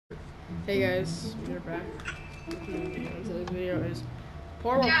Hey guys, we're back. Today's video is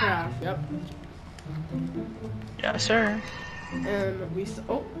Portal Craft. Yep. Yes, sir. And we I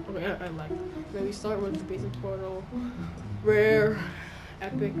like. Then we start with the basic portal, rare,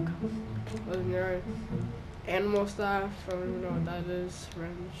 epic, legendary, animal staff. I don't even know what that is.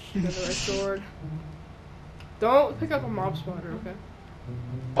 Wrench, another sword. Don't pick up a mob spawner, okay?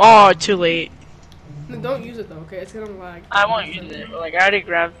 Oh, too late. No, don't use it though, okay? It's gonna lag. I won't use it. Like, I already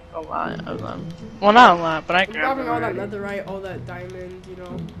grabbed a lot of them. Well, not a lot, but I We're grabbed grabbing them all that already. netherite, all that diamond, you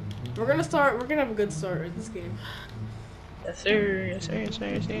know. We're gonna have a good start in this game. Yes, sir. Yes, sir. Yes, sir.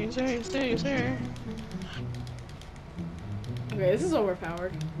 Yes, sir. Yes, sir. Yes, sir. Yes, sir. Okay, this is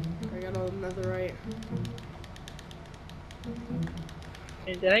overpowered. I got all the netherite.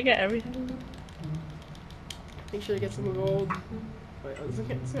 Hey, did I get everything? Make sure to get some gold. Wait, it's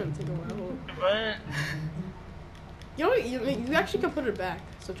gonna take a while. What? You know what? You actually can put it back.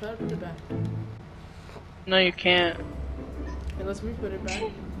 So try to put it back. No, you can't. Okay, let's put it back.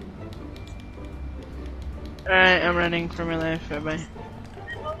 Alright, I'm running for my life. Bye-bye.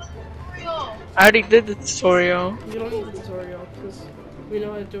 I already did the tutorial. You don't need the tutorial because we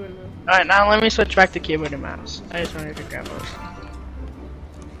know how to do it now. Alright, now let me switch back to keyboard and mouse. I just wanted to grab those.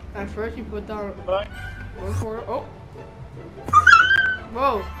 At first, you put down What? one portal. Oh.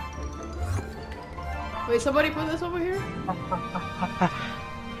 Whoa. Wait, somebody put this over here?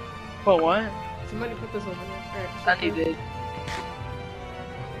 But what? Somebody put this over here. Alright. Sunny did.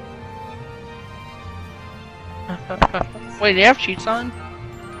 Wait, do you have cheats on?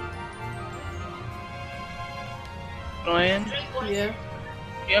 Ryan? Yeah.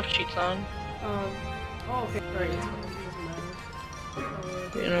 Do you have cheats on? Oh, okay. Alright.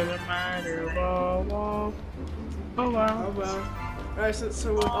 It doesn't matter. Whoa, whoa. Oh wow. Oh well. Alright, so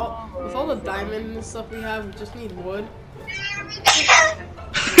with all the diamond and stuff we have, we just need wood.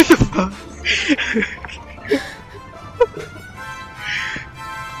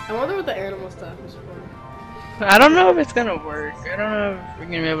 I wonder what the animal stuff is for. I don't know if it's gonna work. I don't know if we're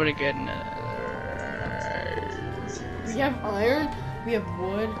gonna be able to get We have iron, we have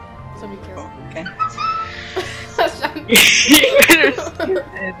wood, so be careful. Okay.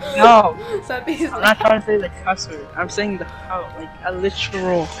 no. No. I'm not trying to say the cuss word. I'm saying the hoe, like a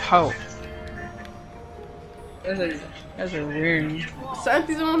literal hoe. That's a weird.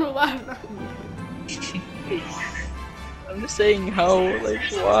 Santi's the one who laughed. I'm just saying hoe, like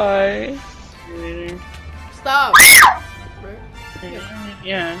why? Stop.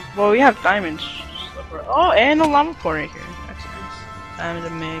 Yeah. Well, we have diamonds. Oh, and a lava port right here. That's nice. Time to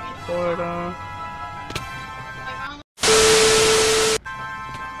make a portal.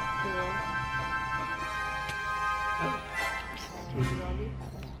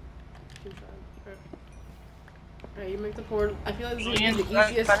 Alright, you make the portal. I feel like this is Yeah, gonna be the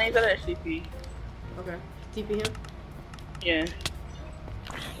easiest. Funny that SCP. Okay. TP him. Yeah.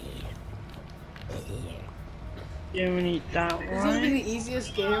 Yeah, we need that This is gonna be one. the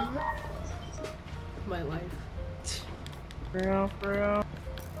easiest game of my life. For real, for real.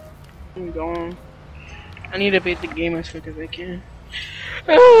 I'm going. I need to beat the game as quick as I can.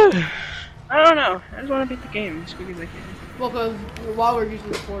 I don't know. I just want to beat the game as quick as I can. Well, cause while we're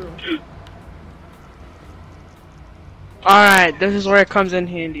using the portal. Alright, this is where it comes in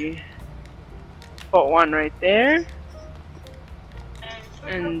handy. Put one right there.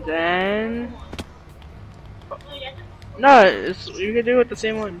 And then... No, you can do it the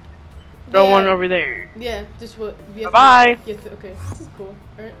same one. Throw one over there. Yeah, just what. Bye-bye. Okay, this is cool.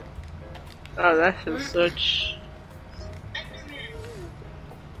 Alright. Oh, that's just such...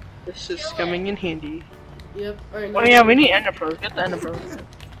 This is coming in handy. Yep. Alright. Oh yeah, we need ender pearls. Get the ender pearls.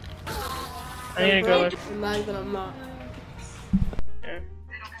 I need to go look. I'm not, but I'm not. Yeah.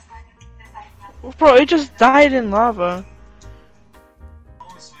 Well, bro, it just died in lava.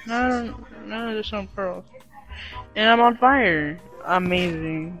 No, there's some pearls. And I'm on fire.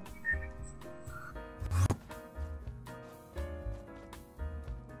 Amazing.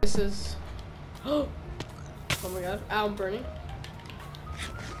 This is. Oh my god. I'm burning.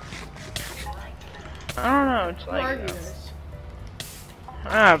 I don't know. It's Where are like you guys? I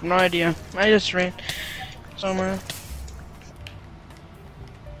have no idea. I just ran somewhere.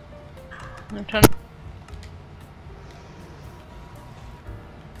 I'm trying.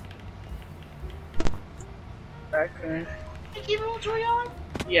 Okay. Keep inventory on?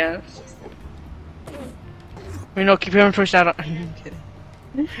 Yes. We know. Keep your inventory out. I'm kidding.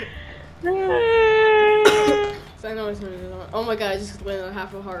 So I know it's gonna do. Oh my god, I just landed on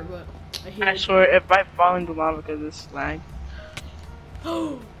half a heart, but I hate I it. swear, if I fall into lava because of this lag.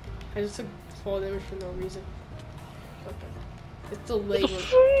 I just took fall damage for no reason. Okay. It's delayed.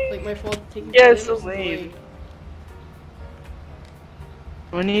 Like my fault taking. Yeah, it's forever, delayed.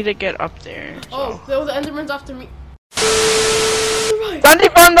 We need to get up there. So. Oh, there was the Enderman's after me. Sandy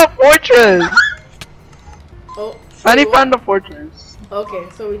found the fortress! Oh. Sandy wait, found the fortress. Okay,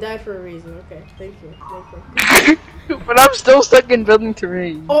 so we died for a reason. Okay, thank you. But I'm still stuck in building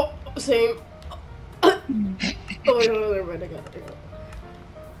terrain. Oh, same. Oh wait, no, never mind. I got it.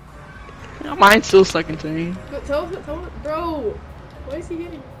 Mine's still stuck in terrain. But tell, bro. Why is he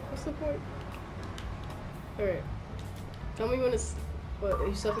hitting? What's the point? All right. Tell me when it's. What?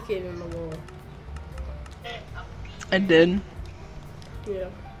 You suffocated in the wall. I did. Yeah.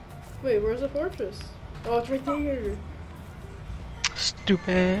 Wait, where's the fortress? Oh, it's right there.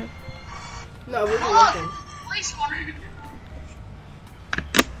 Stupid. No, we're looking.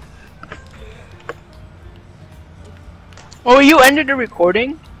 Oh, you ended the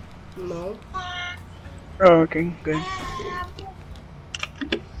recording? No. Oh, okay, good.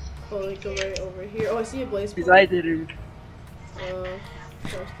 Oh, like go right over here. Oh, I see a blaze. Because I did it.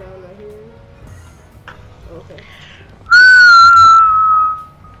 Press down right here. Okay.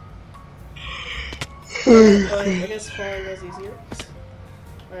 I guess falling was easier.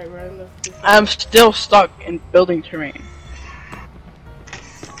 Alright, we're in the. I'm still stuck in building terrain.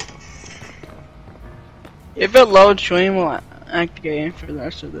 If it loads, Shwayne will activate for the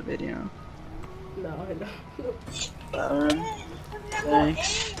rest of the video. No, I know. 7,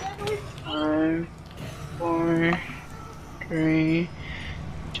 6, 5, 4, 3,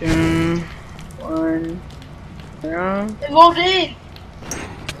 2, 1, 0. It loaded!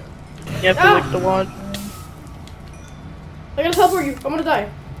 You have to lick the wall. I gotta teleport you. I'm gonna die.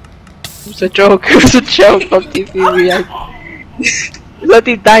 It was a joke. It was a joke. Fuck TV react.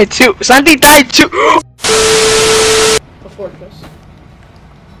 Santi died too. Santi died too. A fortress.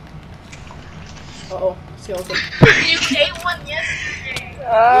 Uh oh, skeleton. You ate one yesterday.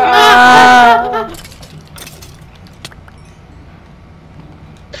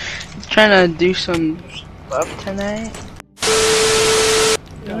 Trying to do some stuff tonight.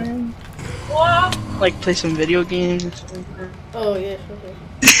 Like play some video games or something. Oh yeah,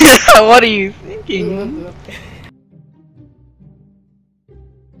 sure. What are you thinking?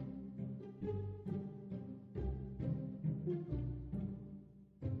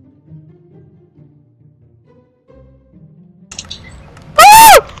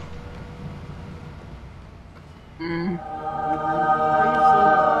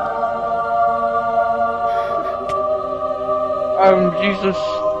 Jesus.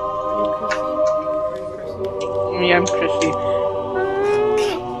 Yeah, I'm Chrissy.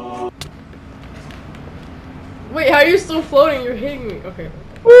 Wait, how are you still floating? You're hitting me. Okay.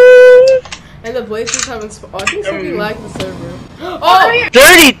 And the blazes haven't spawned. I think somebody lagged the server. Oh!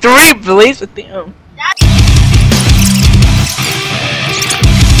 33 blaze with them.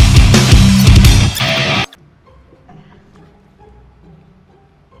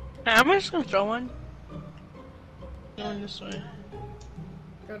 I'm just gonna throw one. Going this way.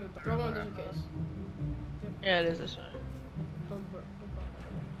 Throw one just in case. Yeah, it is this way.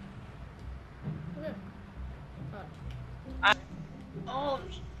 Okay. Oh,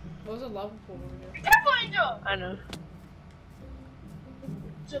 What was a lava pool over here? careful, Angel! I know.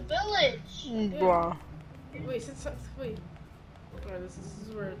 It's a village. Blah. Wait, wait. Alright, this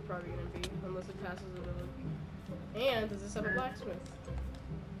is where it's probably gonna be, unless it passes the village. And does this have a blacksmith?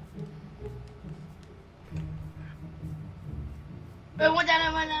 Wait, one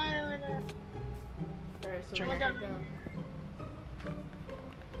down, one down, one down. Alright, so Check we'll it. go down.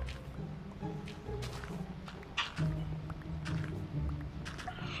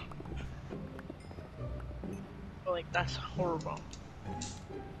 Like, that's horrible.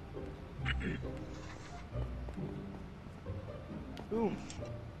 Ooh.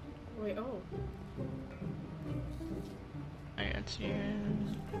 Wait, oh. I got you.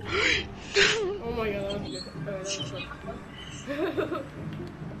 Oh my god, that was good. Alright, that was good.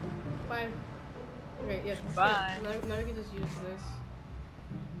 Bye. Okay, yeah. Bye. Now we can just use this.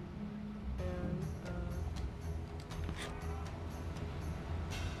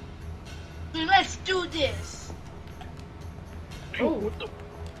 And, Let's do this. oh.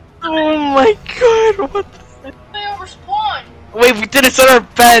 Oh my god, what the fuck? They overspawn. Wait, we did it on our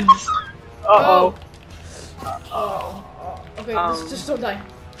beds! Uh-oh. Okay, just don't die.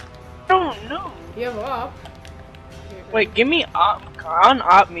 I don't know. You have op. Wait, give me op.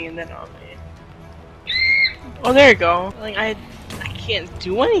 On-op me and then op me. Oh, there you go. Like, I can't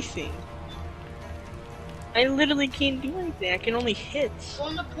do anything. I literally can't do anything. I can only hit. Go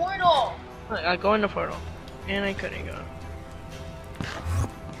in the portal. Look, I'll go in the portal. And I couldn't go.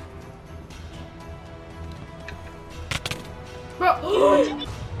 Bro. Oh!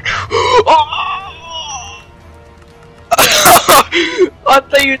 I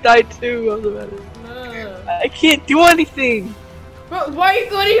thought you died too. I was about to- I can't do anything. Bro, what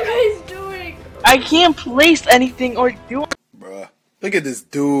are you guys doing? I can't place anything or do. Bruh, look at this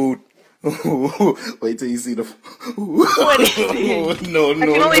dude. Wait till you see the. Anything. No, I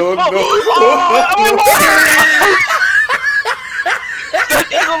no, can only no, fall. no. He's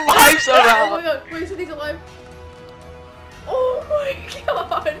alive Oh somehow. my god, wait, so he's alive? Oh my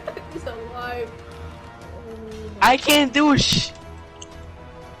god, he's alive. Oh my I can't do shh.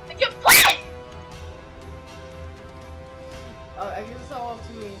 I can play! I guess it's all up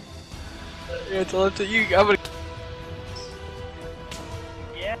to me. Yeah, it's all up to you. I'm gonna.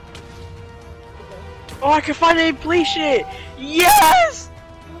 Yeah. Oh, I can finally play shit. Yes.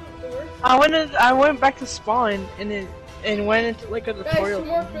 It works. I went back to spawn and went into like a Guys, tutorial. two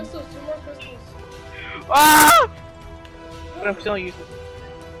more crystals. Ah! But I'm still using.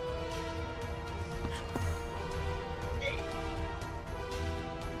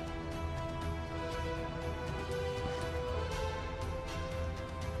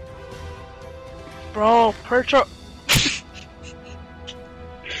 Bro, Percho.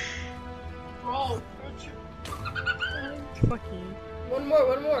 Bro, Fuck you. One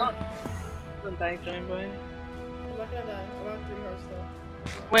more. I'm dying, giant boy. I'm not gonna die. I'm on 3 hearts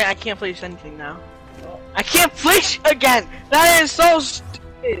though. Wait, I can't place anything now. Oh. I can't place again. That is so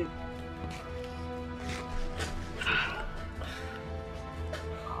stupid.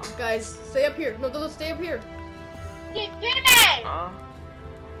 Guys, stay up here. No, stay up here. Get it! Uh,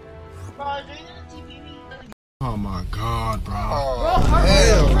 Bro, doing the TV. Oh my god, bro. Oh, Bro,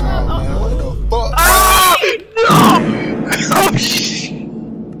 hell come on, no, man. What the fuck? ah! No! Oh shit!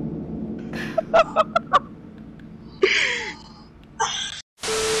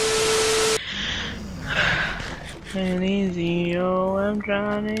 And easy, oh, I'm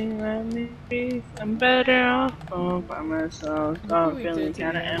drowning, let me be. I'm better off all by myself. So I'm we feeling did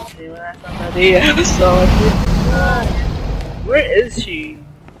kinda today. empty without somebody else. So I feel- where is she?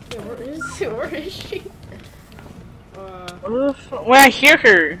 Yeah, where is she? What the fuck? Wait, I hear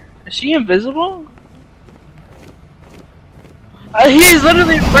her. Is she invisible? He's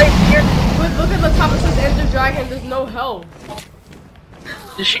literally right here. But look at the top. It says Ender Dragon. There's no health.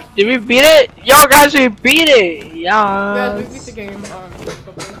 Did we beat it? Yo, guys, we beat it! Yeah. Guys, we beat the game.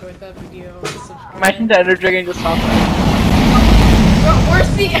 Hope you enjoyed that video. Subscribe. Imagine the Ender Dragon just off. Bro,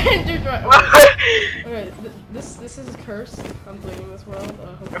 where's the Ender Dragon? Okay, this is cursed. I'm blaming this world.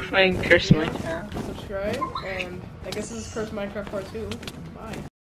 Hope We're you playing enjoyed Curse the video. Minecraft. Subscribe, and I guess this is Cursed Minecraft Part 2. Bye.